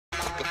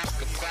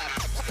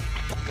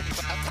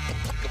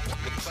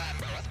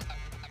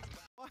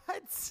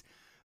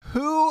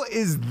who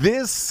is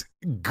this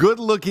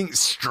good-looking,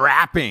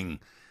 strapping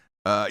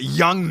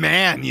young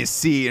man you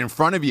see in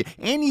front of you?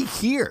 And you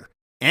hear,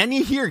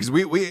 because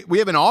we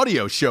have an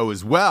audio show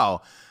as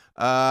well.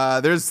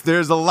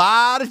 There's a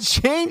lot of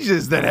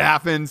changes that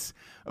happens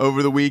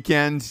over the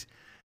weekend.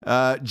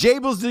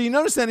 Jables, do you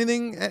notice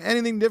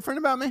anything different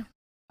about me?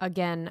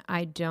 Again,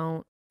 I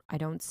don't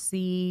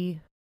see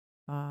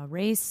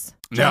race,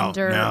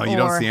 gender, you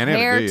don't see any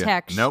hair of it, do you?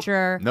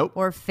 texture, Nope.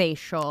 or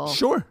facial.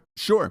 Sure.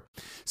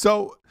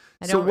 So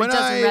It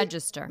doesn't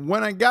register.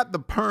 When I got the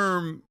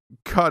perm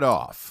cut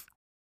off,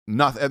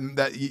 nothing.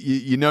 That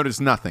you noticed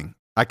nothing.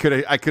 I could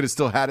have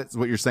still had it. Is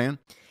what you're saying?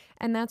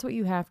 And that's what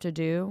you have to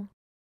do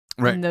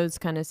right. in those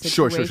kind of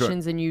Sure.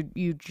 situations, and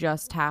you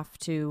just have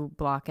to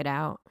block it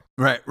out.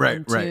 Right.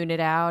 Tune it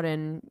out,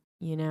 and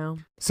you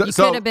So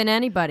could have been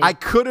anybody. I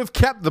could have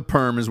kept the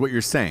perm, is what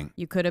you're saying.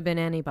 You could have been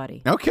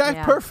anybody. Okay,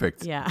 yeah.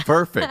 perfect. Yeah,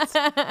 perfect.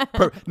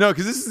 No,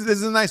 because this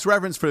is a nice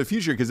reference for the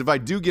future. Because if I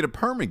do get a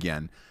perm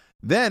again,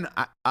 then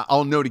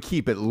I'll know to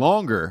keep it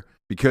longer.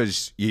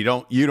 Because you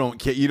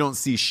don't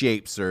see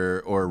shapes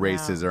or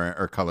races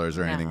or colors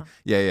or anything.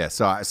 Yeah.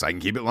 So I can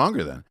keep it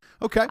longer then.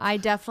 Okay. I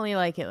definitely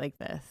like it like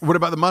this. What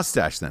about the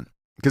mustache then?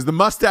 Because the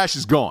mustache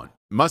is gone.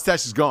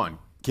 Mustache is gone,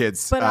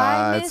 kids.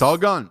 But it's all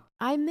gone.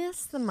 I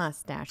miss the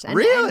mustache.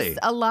 Really? And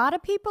a lot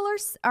of people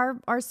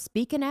are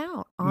speaking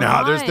out.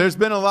 No, there's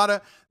been a lot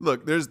of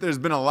there's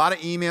been a lot of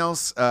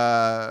emails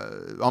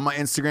on my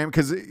Instagram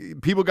because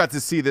people got to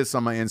see this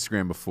on my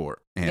Instagram before.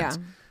 And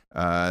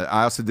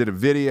I also did a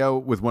video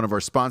with one of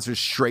our sponsors,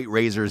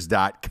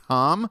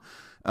 straightrazors.com,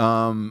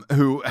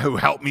 who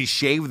helped me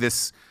shave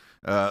this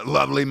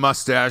lovely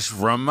mustache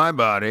from my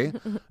body,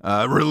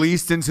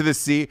 released into the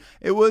sea.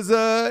 It was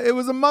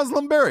a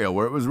Muslim burial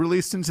where it was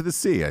released into the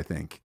sea, I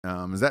think.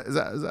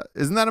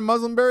 Isn't that a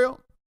Muslim burial?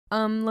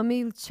 Let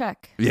me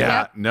check.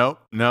 Yeah, Yep.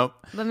 nope.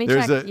 Let me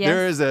check.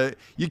 There is a.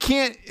 You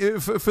can't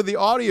for the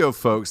audio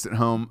folks at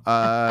home.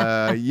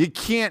 You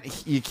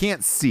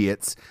can't see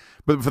it.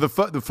 But for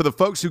the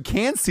folks who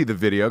can see the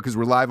video, because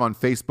we're live on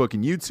Facebook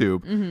and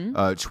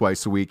YouTube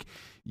twice a week,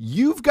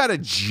 you've got a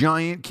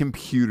giant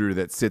computer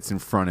that sits in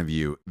front of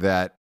you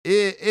that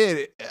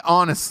it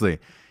honestly,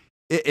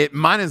 it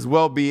might as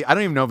well be. I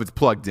don't even know if it's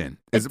plugged in.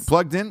 Is it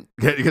plugged in?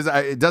 Because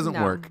it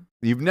doesn't work.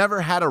 You've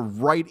never had a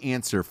right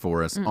answer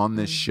for us on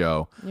this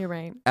show. You're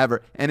right.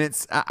 Ever. And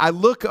I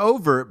look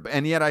over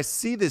and yet I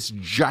see this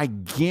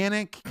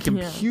gigantic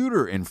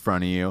computer in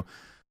front of you.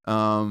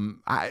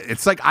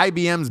 It's like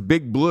IBM's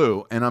Big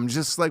Blue, and I'm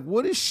just like,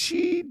 what is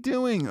she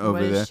doing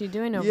over there? What is she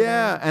doing over there?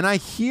 Yeah, and I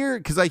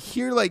hear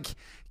like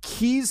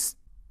keys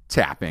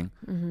tapping,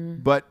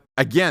 but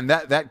again,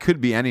 that could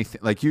be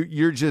anything. Like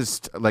you're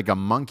just like a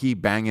monkey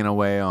banging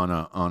away on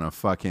a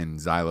fucking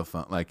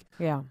xylophone. Like,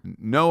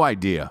 no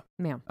idea.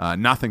 Yeah,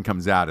 nothing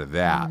comes out of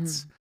that.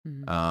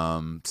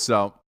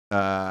 So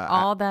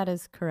all that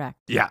is correct.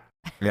 Yeah.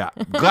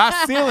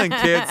 Glass ceiling,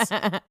 kids.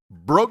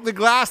 Broke the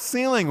glass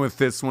ceiling with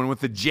this one with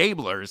the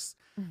Jablers.